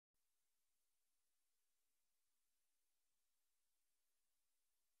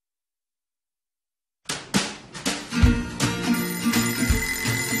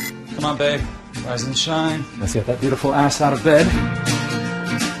Come on, babe. Rise and shine. Let's get that beautiful ass out of bed.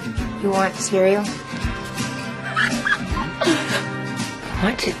 You want cereal?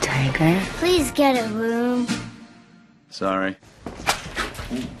 What's it, Tiger? Please get a room. Sorry.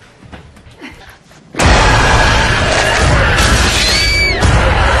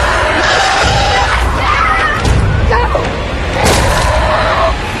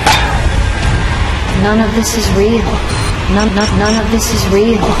 None of this is real. None of this is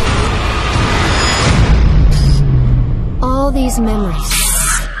real. All these memories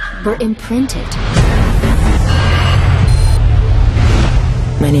were imprinted.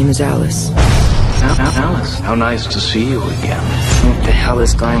 My name is Alice. Alice, how nice to see you again. What the hell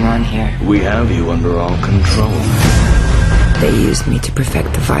is going on here? We have you under our control. They used me to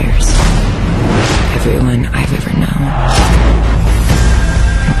perfect the virus. Everyone I've ever known.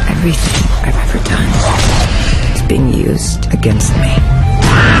 Everything I've ever done is being used against me.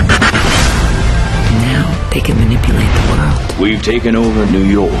 Now they can manipulate the world. We've taken over New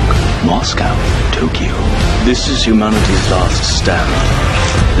York, Moscow, Tokyo. This is humanity's last stand.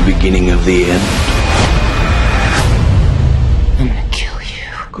 The beginning of the end. I'm gonna kill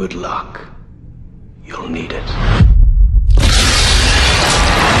you. Good luck. You'll need it.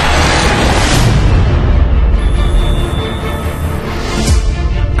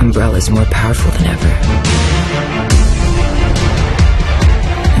 Umbrella's more powerful than ever.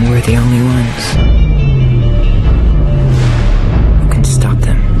 And we're the only ones who can stop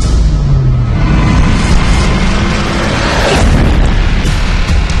them.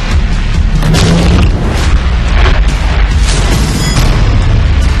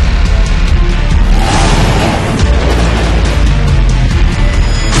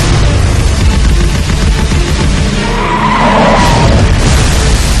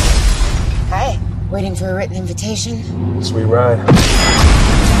 Hi. Waiting for a written invitation? Sweet ride.